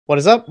What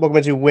is up?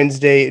 Welcome to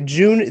Wednesday,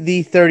 June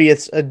the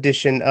 30th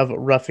edition of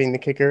Roughing the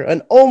Kicker,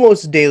 an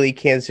almost daily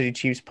Kansas City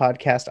Chiefs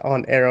podcast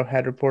on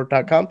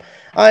arrowheadreport.com.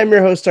 I'm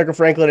your host, Tucker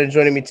Franklin, and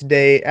joining me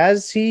today,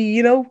 as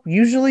he,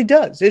 usually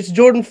does, it's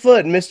Jordan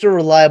Foote, Mr.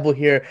 Reliable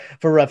here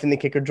for Roughing the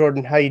Kicker.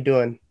 Jordan, how you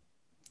doing?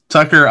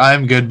 Tucker,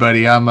 I'm good,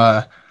 buddy.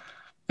 I'm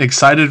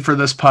excited for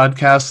this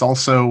podcast.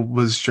 Also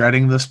was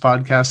dreading this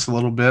podcast a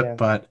little bit, Yeah.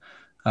 but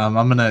I'm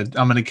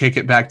gonna kick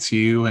it back to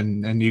you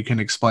and you can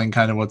explain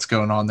kind of what's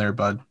going on there,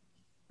 bud.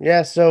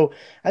 Yeah, so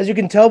as you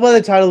can tell by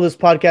the title of this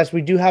podcast,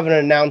 we do have an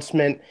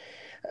announcement.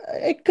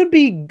 It could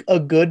be a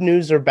good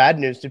news or bad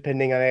news,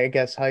 depending on, I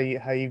guess, how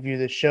you view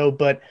the show.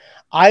 But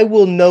I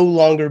will no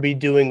longer be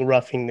doing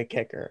Roughing the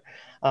Kicker.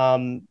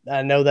 I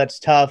know that's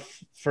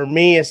tough for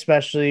me,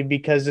 especially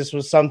because this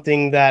was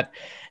something that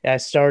I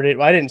started.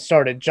 Well, I didn't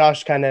start it.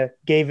 Josh kind of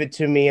gave it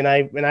to me, and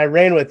I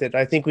ran with it.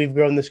 I think we've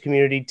grown this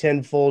community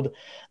tenfold.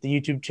 The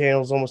YouTube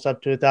channel is almost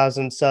up to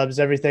 1,000 subs,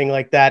 everything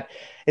like that.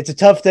 It's a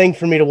tough thing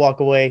for me to walk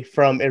away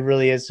from. It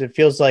really is. It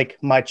feels like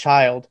my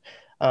child,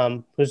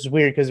 which is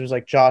weird because it was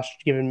like Josh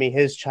giving me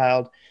his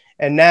child.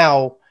 And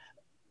now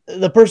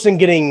the person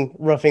getting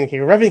Roughing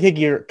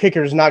the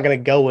Kicker is not going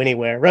to go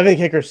anywhere. Roughing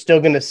the Kicker is still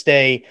going to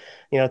stay,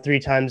 3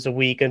 times a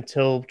week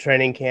until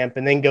training camp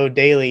and then go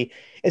daily.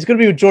 It's going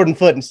to be with Jordan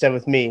Foote instead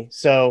with me.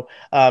 So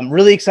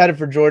really excited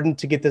for Jordan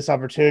to get this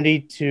opportunity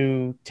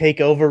to take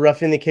over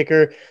Roughing the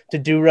Kicker, to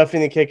do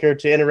Roughing the Kicker,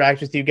 to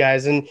interact with you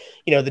guys. And,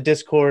 the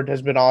Discord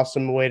has been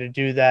awesome, a way to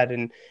do that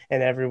and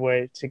every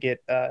way to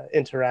get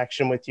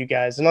interaction with you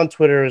guys. And on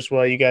Twitter as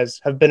well, you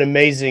guys have been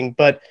amazing.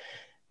 But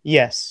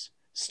yes,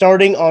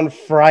 starting on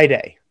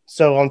Friday.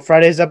 So on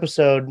Friday's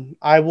episode,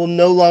 I will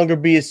no longer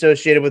be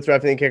associated with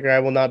Roughing the Kicker. I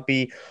will not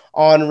be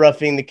on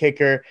Roughing the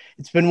Kicker.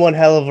 It's been one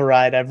hell of a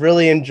ride. I've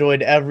really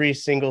enjoyed every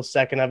single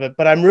second of it,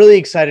 but I'm really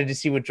excited to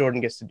see what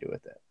Jordan gets to do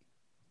with it.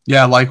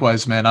 Yeah,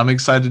 likewise, man. I'm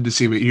excited to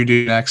see what you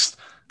do next.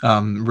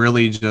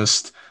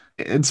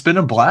 It's been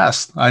a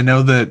blast. I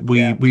know that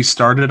we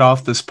started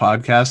off this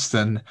podcast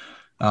and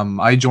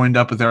I joined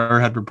up with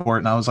Arrowhead Report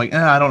and I was like,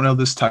 I don't know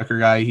this Tucker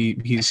guy.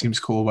 He seems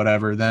cool,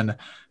 whatever. Then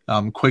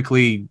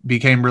quickly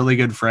became really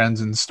good friends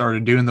and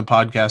started doing the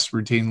podcast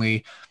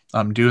routinely,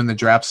 doing the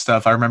draft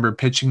stuff. I remember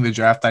pitching the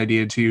draft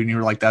idea to you and you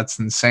were like, that's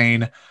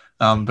insane,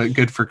 but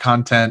good for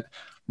content.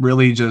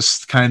 Really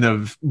just kind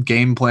of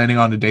game planning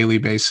on a daily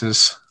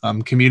basis,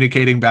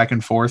 communicating back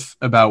and forth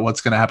about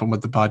what's going to happen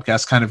with the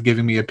podcast, kind of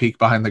giving me a peek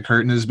behind the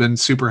curtain has been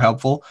super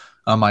helpful.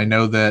 I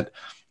know that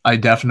I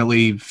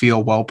definitely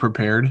feel well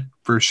prepared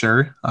for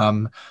sure.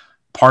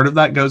 Part of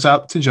that goes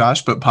out to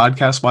Josh, but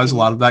podcast wise, a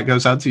lot of that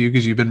goes out to you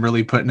because you've been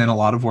really putting in a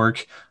lot of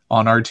work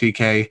on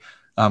RTK,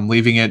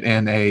 leaving it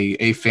in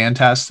a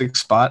fantastic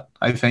spot.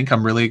 I think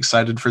I'm really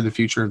excited for the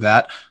future of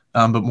that.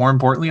 But more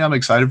importantly, I'm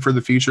excited for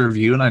the future of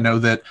you. And I know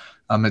that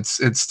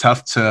it's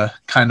tough to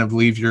kind of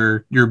leave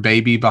your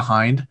baby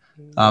behind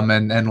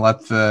and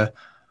let the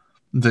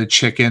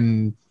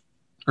chicken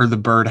or the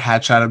bird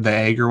hatch out of the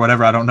egg or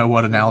whatever. I don't know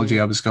what analogy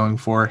I was going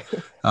for.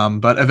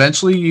 But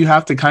eventually you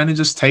have to kind of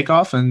just take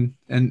off and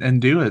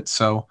do it.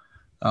 So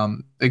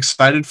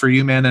excited for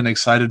you, man, and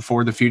excited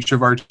for the future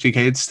of RTK.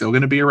 It's still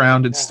going to be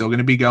around. It's still going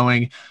to be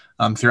going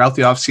throughout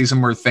the off season.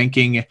 We're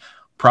thinking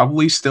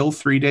probably still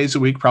 3 days a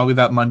week, probably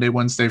that Monday,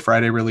 Wednesday,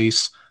 Friday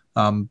release.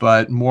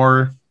 But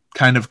more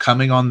kind of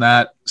coming on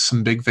that,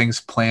 some big things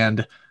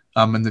planned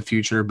in the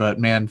future. But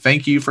man,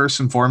 thank you first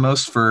and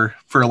foremost for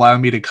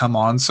allowing me to come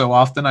on so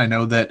often. I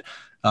know that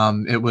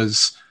it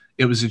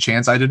was a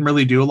chance. I didn't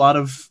really do a lot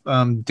of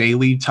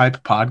daily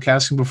type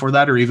podcasting before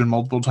that, or even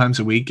multiple times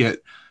a week.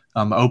 It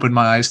opened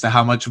my eyes to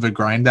how much of a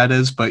grind that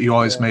is, but you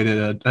always made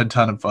it a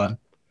ton of fun.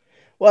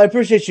 Well, I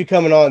appreciate you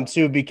coming on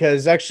too,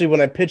 because actually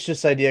when I pitched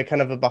this idea,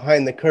 kind of a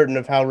behind the curtain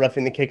of how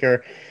Roughing the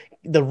Kicker,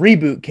 the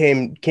reboot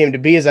came to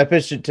be, as I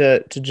pitched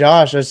it to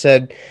Josh. I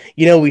said,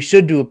 we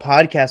should do a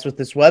podcast with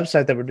this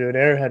website that we're doing,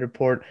 Arrowhead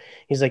Report.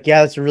 He's like,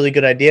 yeah, that's a really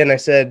good idea. And I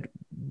said,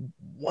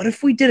 what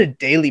if we did a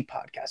daily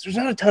podcast? There's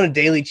not a ton of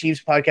daily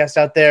Chiefs podcasts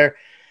out there.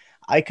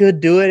 I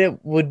could do it.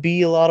 It would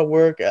be a lot of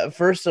work. At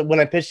first,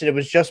 when I pitched it, it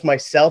was just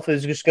myself. It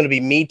was just going to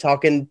be me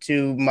talking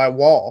to my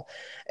wall.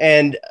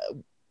 And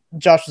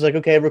Josh was like,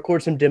 okay,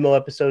 record some demo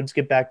episodes,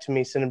 get back to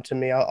me, send them to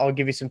me. I'll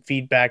give you some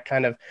feedback,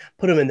 kind of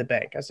put them in the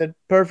bank. I said,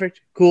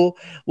 perfect, cool,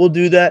 we'll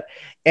do that.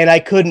 And I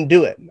couldn't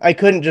do it. I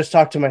couldn't just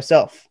talk to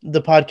myself.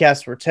 The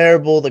podcasts were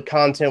terrible. The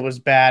content was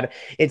bad.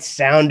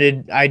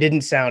 I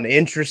didn't sound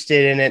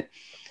interested in it.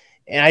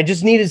 And I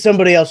just needed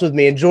somebody else with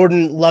me. And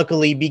Jordan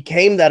luckily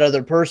became that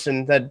other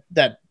person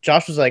that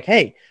Josh was like,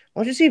 hey,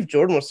 why don't you see if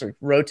Jordan wants to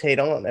rotate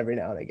on every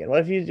now and again? What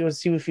if you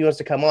see if he wants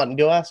to come on and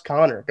go ask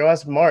Connor, go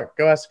ask Mark,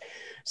 go ask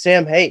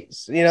Sam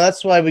Hayes.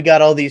 That's why we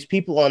got all these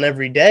people on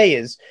every day.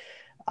 Is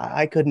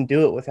I couldn't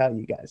do it without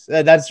you guys.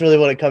 That's really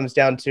what it comes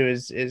down to.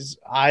 Is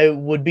I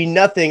would be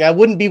nothing. I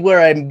wouldn't be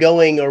where I'm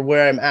going or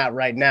where I'm at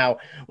right now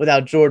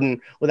without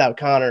Jordan, without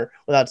Connor,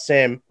 without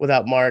Sam,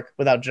 without Mark,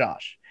 without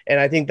Josh. And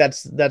I think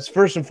that's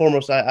first and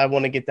foremost. I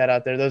want to get that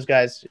out there. Those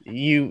guys,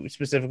 you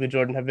specifically,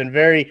 Jordan, have been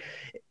very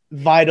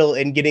vital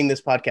in getting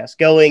this podcast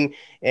going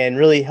and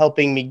really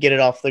helping me get it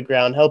off the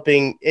ground,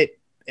 helping it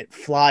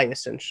fly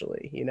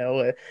essentially.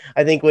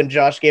 I think when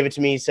Josh gave it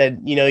to me, he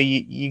said,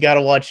 you got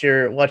to watch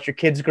your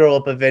kids grow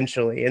up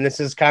eventually. And this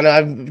is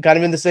I'm kind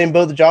of in the same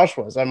boat that Josh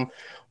was. I'm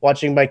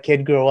watching my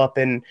kid grow up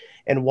and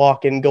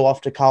walk and go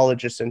off to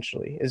college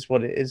essentially is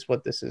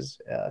what this is.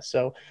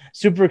 So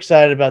super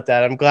excited about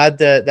that. I'm glad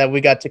that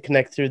we got to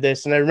connect through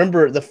this. And I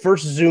remember the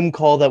first Zoom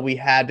call that we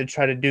had to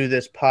try to do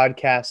this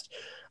podcast.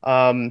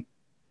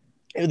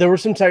 There were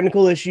some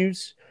technical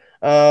issues.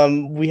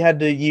 We had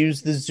to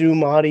use the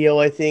Zoom audio.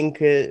 I think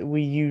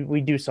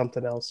we do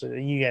something else.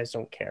 You guys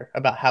don't care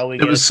about how we.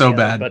 It was so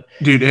together, bad, but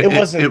dude. It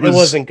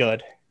wasn't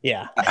good.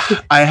 Yeah,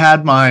 I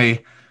had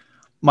my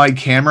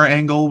camera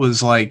angle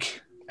was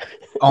like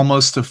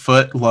almost a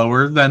foot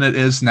lower than it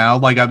is now.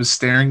 Like I was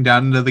staring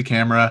down into the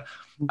camera.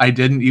 I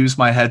didn't use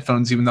my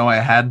headphones even though I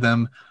had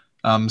them.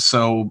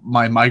 So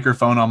my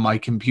microphone on my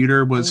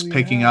computer was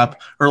picking up,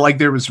 or like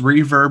there was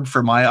reverb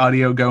for my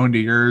audio going to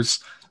yours.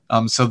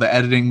 So the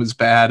editing was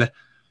bad.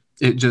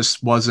 It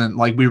just wasn't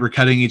like we were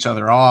cutting each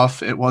other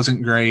off. It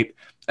wasn't great.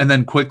 And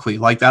then quickly,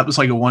 like that was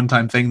like a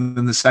one-time thing.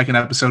 Then the second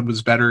episode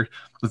was better.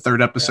 The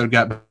third episode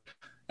got better.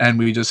 And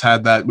we just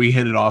had that. We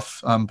hit it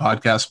off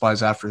podcast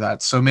wise after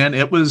that. So man,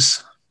 it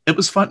was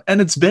fun.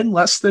 And it's been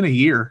less than a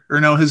year. Or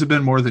no, has it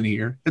been more than a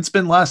year? It's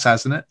been less,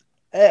 hasn't it?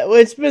 Well,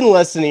 it's been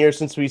less than a year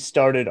since we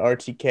started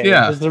RTK.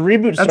 Yeah, because the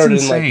reboot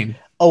started in like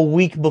a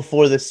week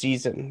before the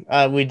season.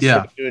 We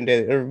just doing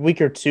it, or a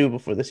week or two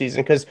before the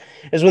season, because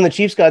it's when the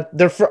Chiefs got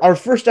our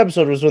first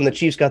episode was when the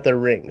Chiefs got their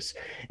rings,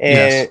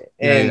 and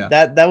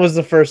that was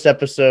the first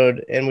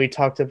episode, and we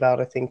talked about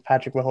I think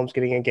Patrick Mahomes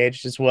getting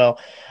engaged as well,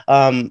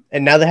 and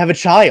now they have a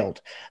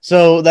child,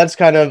 so that's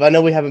kind of, I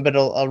know we haven't been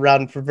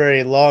around for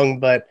very long,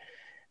 but.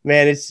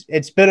 Man,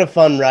 it's been a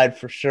fun ride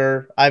for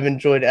sure. I've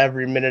enjoyed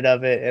every minute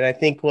of it, and I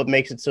think what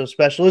makes it so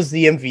special is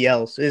the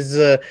MVLs, is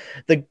the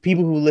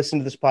people who listen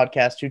to this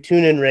podcast, who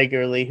tune in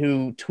regularly,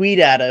 who tweet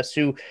at us,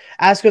 who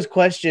ask us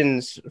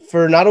questions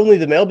for not only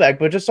the mailbag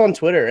but just on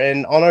Twitter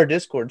and on our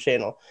Discord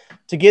channel.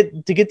 To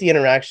get the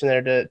interaction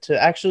there,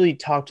 to actually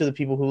talk to the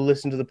people who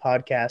listen to the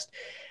podcast,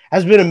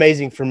 has been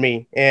amazing for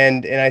me,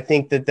 and I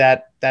think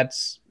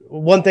that's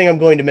one thing I'm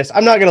going to miss.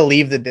 I'm not going to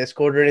leave the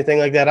Discord or anything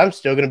like that. I'm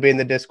still going to be in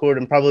the Discord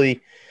and probably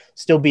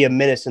still be a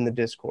menace in the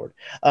Discord.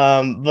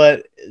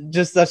 But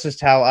that's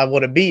just how I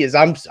want to be. Is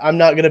I'm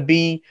not going to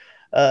be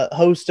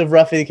host of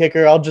Roughing the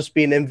Kicker. I'll just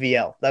be an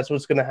MVL. That's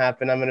what's going to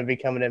happen. I'm going to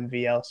become an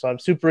MVL. So I'm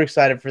super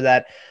excited for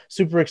that.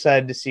 Super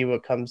excited to see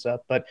what comes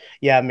up. But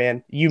yeah,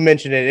 man, you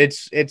mentioned it.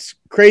 It's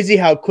crazy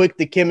how quick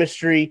the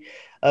chemistry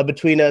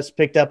between us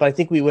picked up. I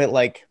think we went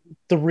like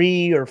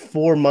 3 or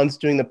 4 months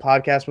doing the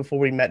podcast before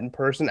we met in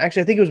person.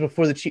 Actually, I think it was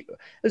before it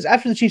was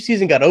after the Chiefs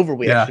season got over,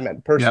 we actually met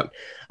in person.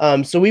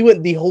 Yep. So we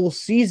went the whole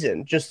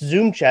season just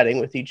Zoom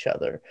chatting with each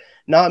other,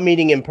 not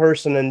meeting in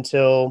person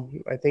until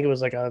I think it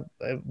was like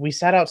we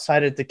sat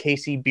outside at the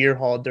KC Beer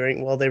Hall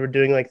while they were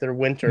doing like their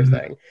winter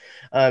thing.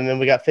 And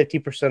we got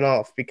 50%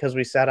 off because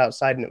we sat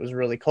outside and it was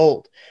really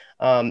cold.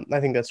 I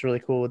think that's really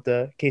cool what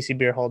the KC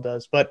Beer Hall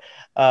does. But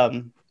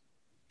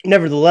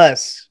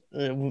nevertheless,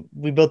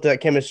 we built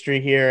that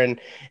chemistry here, and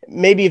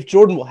maybe if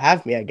Jordan will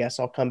have me, I guess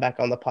I'll come back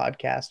on the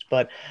podcast.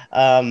 But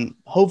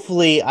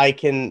hopefully, I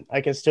can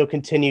still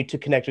continue to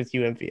connect with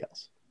you,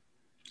 MVLs.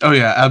 Oh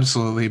yeah,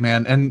 absolutely,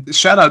 man! And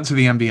shout out to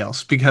the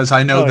MVLs, because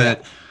I know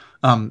that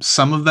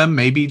some of them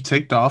may be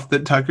ticked off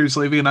that Tucker's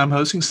leaving and I'm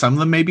hosting. Some of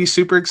them may be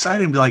super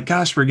excited and be like,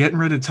 "Gosh, we're getting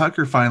rid of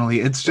Tucker finally."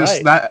 It's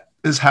just that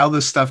is how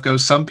this stuff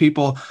goes. Some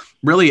people,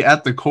 really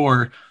at the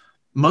core,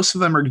 most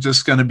of them are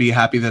just going to be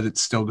happy that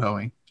it's still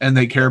going, and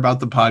they care about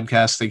the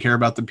podcast. They care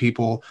about the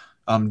people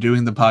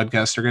doing the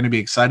podcast. They're going to be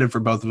excited for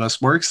both of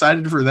us. We're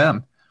excited for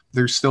them.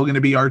 There's still going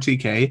to be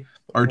RTK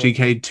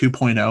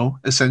 2.0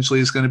 essentially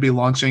is going to be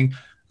launching.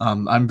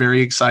 I'm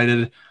very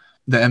excited.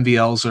 The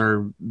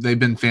MVLs they've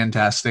been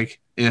fantastic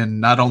in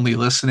not only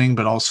listening,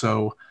 but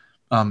also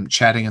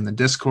chatting in the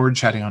Discord,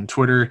 chatting on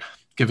Twitter,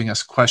 giving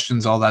us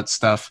questions, all that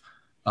stuff.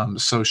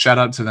 So shout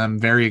out to them.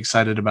 Very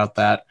excited about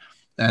that.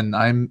 And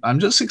I'm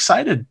just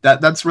excited.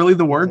 That's really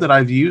the word that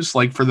I've used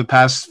like for the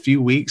past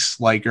few weeks,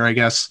 or I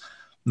guess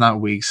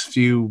not weeks,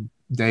 few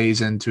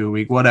days into a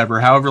week, whatever,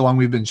 however long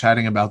we've been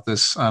chatting about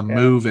this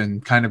move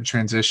and kind of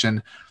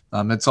transition.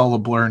 It's all a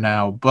blur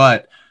now,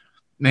 but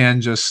man,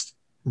 just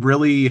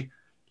really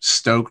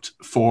stoked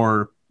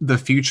for the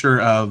future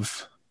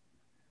of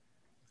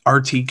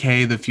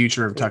RTK, the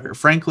future of Tucker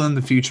Franklin,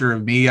 the future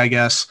of me, I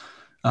guess,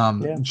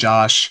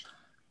 Josh,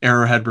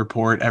 Arrowhead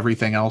Report,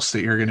 everything else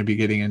that you're going to be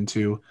getting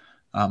into.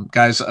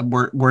 Guys,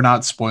 we're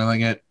not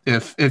spoiling it.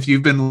 If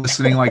you've been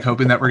listening, like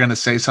hoping that we're going to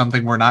say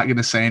something, we're not going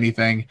to say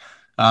anything.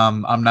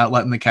 I'm not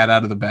letting the cat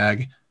out of the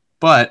bag,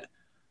 but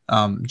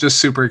just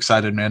super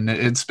excited, man.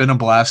 It's been a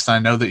blast. I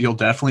know that you'll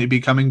definitely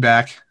be coming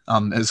back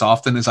as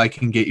often as I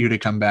can get you to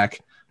come back.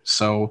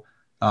 So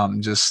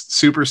just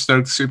super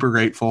stoked, super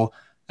grateful.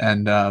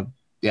 And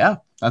yeah,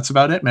 that's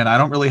about it, man. I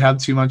don't really have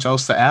too much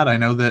else to add. I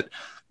know that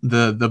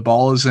the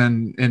ball is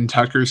in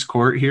Tucker's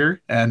court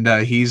here, and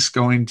he's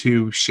going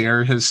to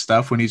share his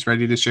stuff when he's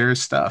ready to share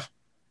his stuff.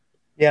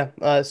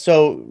 Yeah.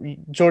 So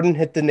Jordan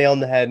hit the nail on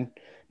the head.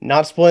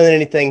 Not spoiling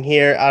anything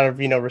here out of,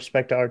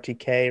 respect to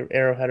RTK,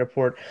 Arrowhead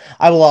Report.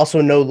 I will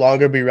also no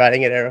longer be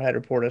writing at Arrowhead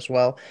Report as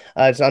well.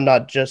 So I'm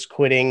not just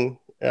quitting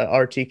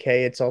RTK.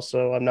 It's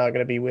also, I'm not going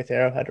to be with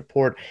Arrowhead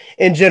Report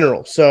in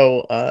general.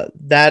 So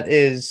that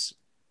is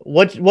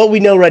what we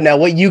know right now,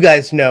 what you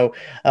guys know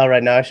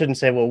right now. I shouldn't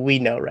say what we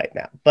know right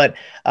now, but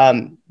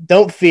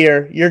don't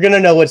fear. You're going to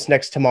know what's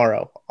next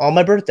tomorrow on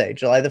my birthday,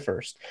 July the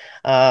 1st.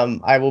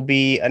 I will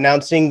be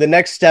announcing the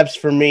next steps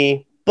for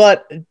me,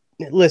 but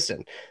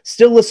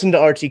still listen to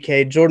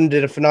RTK. Jordan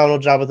did a phenomenal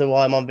job with it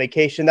while I'm on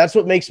vacation. That's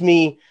what makes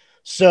me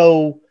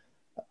so,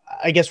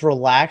 I guess,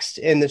 relaxed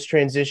in this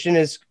transition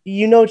is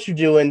you know what you're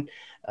doing.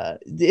 The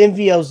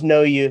MVLs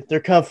know you. They're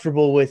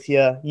comfortable with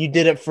you. You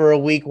did it for a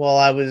week while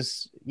I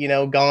was,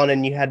 gone,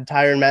 and you had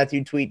Tyrann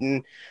Mathieu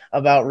tweeting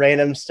about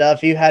random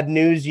stuff. You had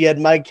news. You had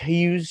Mike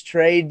Hughes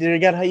trade. You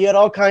had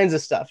all kinds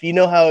of stuff. You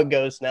know how it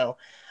goes now.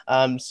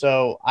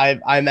 So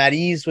I'm at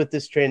ease with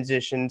this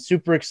transition.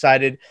 Super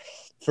excited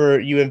for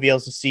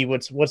UMVLs to see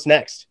what's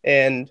next,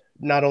 and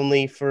not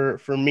only for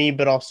me,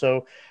 but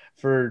also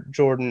for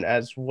Jordan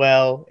as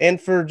well,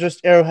 and for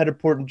just Arrowhead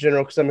Report in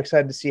general, because I'm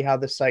excited to see how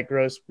this site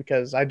grows,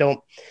 because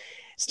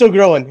still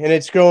growing, and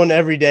it's growing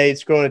every day.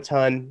 It's growing a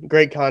ton.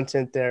 Great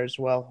content there as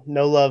well.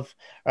 No love.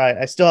 All right.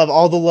 I still have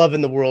all the love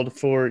in the world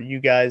for you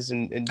guys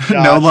and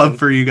Josh. No love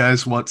for you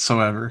guys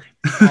whatsoever.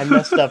 I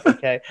messed up.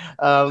 Okay.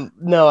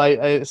 No,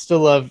 I still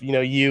love,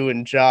 you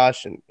and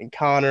Josh and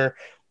Connor,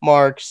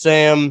 Mark,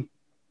 Sam,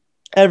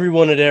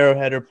 everyone at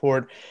Arrowhead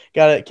Report.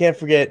 Can't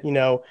forget,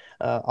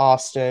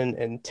 Austin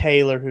and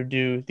Taylor, who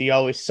do the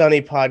Always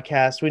Sunny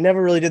podcast. We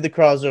never really did the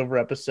crossover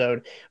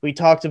episode. We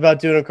talked about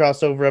doing a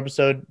crossover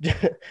episode.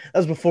 That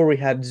was before we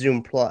had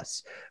Zoom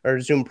Plus or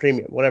Zoom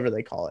Premium, whatever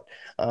they call it.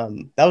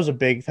 That was a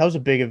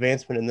big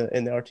advancement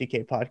in the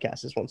RTK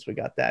podcast, is once we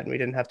got that, and we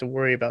didn't have to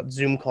worry about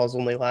Zoom calls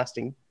only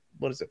lasting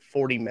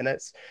 40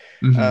 minutes,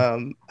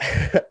 and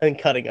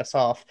cutting us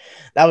off.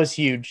 That was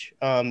huge.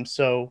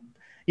 So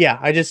yeah,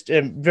 I just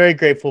am very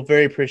grateful,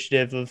 very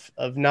appreciative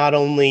of not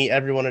only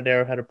everyone at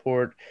Arrowhead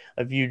Report,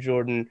 of you,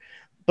 Jordan,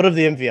 but of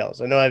the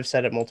MVLs. I know I've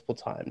said it multiple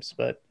times,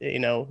 but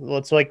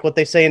it's like what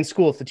they say in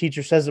school. If the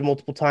teacher says it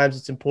multiple times,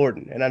 it's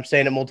important. And I'm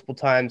saying it multiple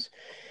times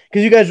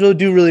because you guys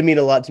really mean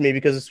a lot to me,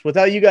 because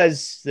without you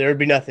guys, there would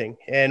be nothing.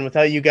 And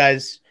without you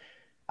guys,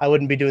 I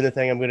wouldn't be doing the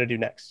thing I'm going to do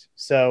next.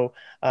 So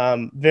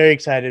very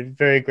excited,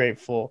 very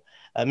grateful.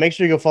 Make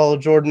sure you go follow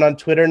Jordan on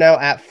Twitter now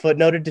at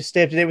Footnoted to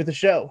stay up to date with the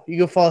show. You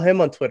go follow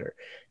him on Twitter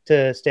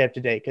to stay up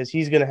to date, because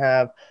he's going to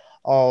have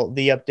all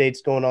the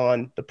updates going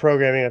on, the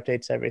programming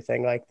updates,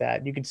 everything like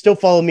that. You can still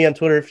follow me on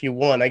Twitter if you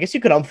want. I guess you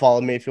could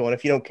unfollow me if you want.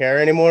 If you don't care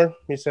anymore,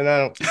 you said,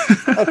 I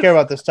don't care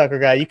about this Tucker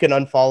guy. You can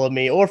unfollow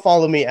me or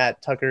follow me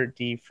at Tucker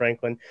D.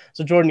 Franklin.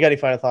 So Jordan, you got any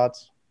final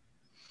thoughts?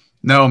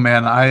 No,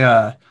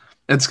 man.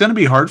 It's going to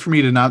be hard for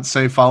me to not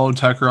say follow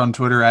Tucker on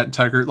Twitter at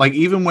Tucker. Like,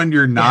 even when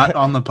you're not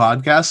on the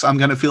podcast, I'm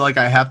going to feel like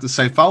I have to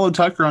say follow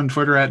Tucker on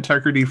Twitter at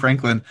Tucker D.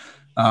 Franklin.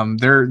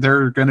 There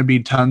are going to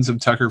be tons of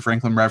Tucker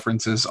Franklin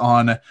references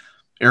on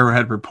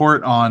Arrowhead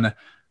Report, on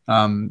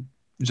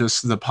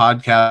just the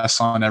podcast,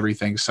 on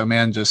everything. So,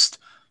 man, just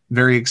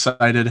very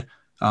excited.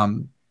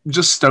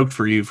 Just stoked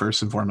for you,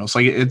 first and foremost.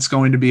 Like, it's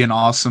going to be an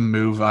awesome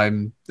move.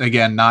 I'm,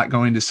 again, not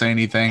going to say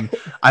anything.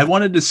 I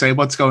wanted to say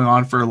what's going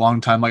on for a long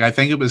time. Like, I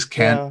think it was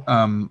Kent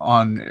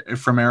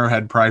from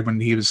Arrowhead Pride, when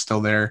he was still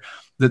there,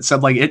 that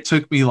said, like, it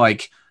took me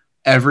like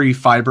every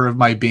fiber of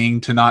my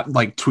being to not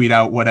like tweet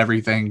out what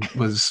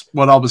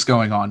all was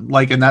going on.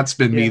 Like, and that's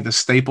been me. The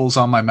staples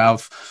on my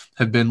mouth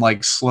have been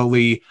like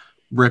slowly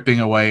ripping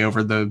away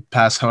over the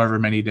past however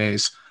many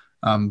days.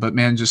 But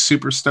man, just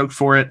super stoked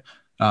for it.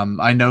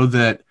 I know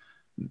that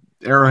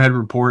Arrowhead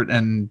Report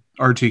and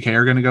RTK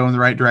are going to go in the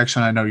right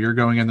direction. I know you're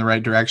going in the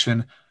right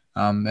direction,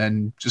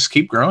 and just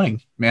keep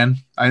growing, man.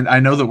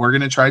 I know that we're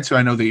going to try to.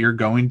 I know that you're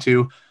going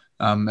to,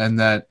 and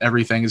that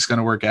everything is going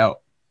to work out.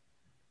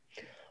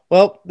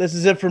 Well, this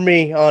is it for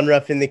me on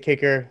Roughing the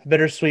Kicker.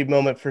 Bittersweet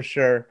moment for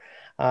sure.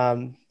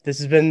 This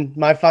has been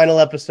my final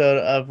episode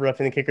of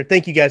Roughing the Kicker.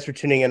 Thank you guys for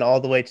tuning in all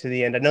the way to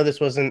the end. I know this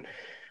wasn't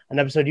an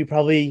episode you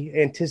probably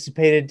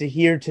anticipated to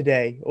hear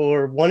today,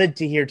 or wanted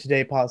to hear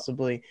today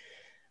possibly,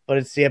 but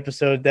it's the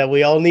episode that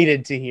we all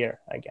needed to hear,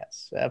 I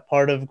guess.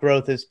 Part of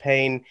growth is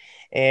pain,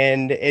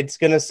 and it's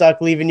going to suck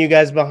leaving you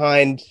guys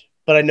behind,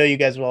 but I know you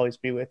guys will always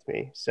be with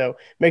me. So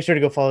make sure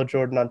to go follow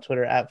Jordan on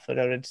Twitter at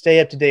Footnoted. Stay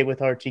up to date with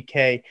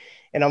RTK.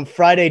 And on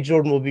Friday,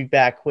 Jordan will be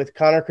back with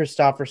Connor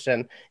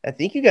Christofferson. I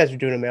think you guys are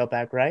doing a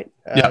mailbag, right?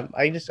 Yeah.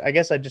 I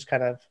guess I just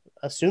kind of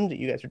assumed that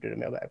you guys were doing a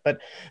mailbag, but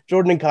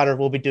Jordan and Connor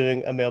will be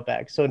doing a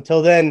mailbag. So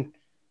until then,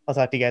 I'll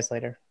talk to you guys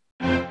later.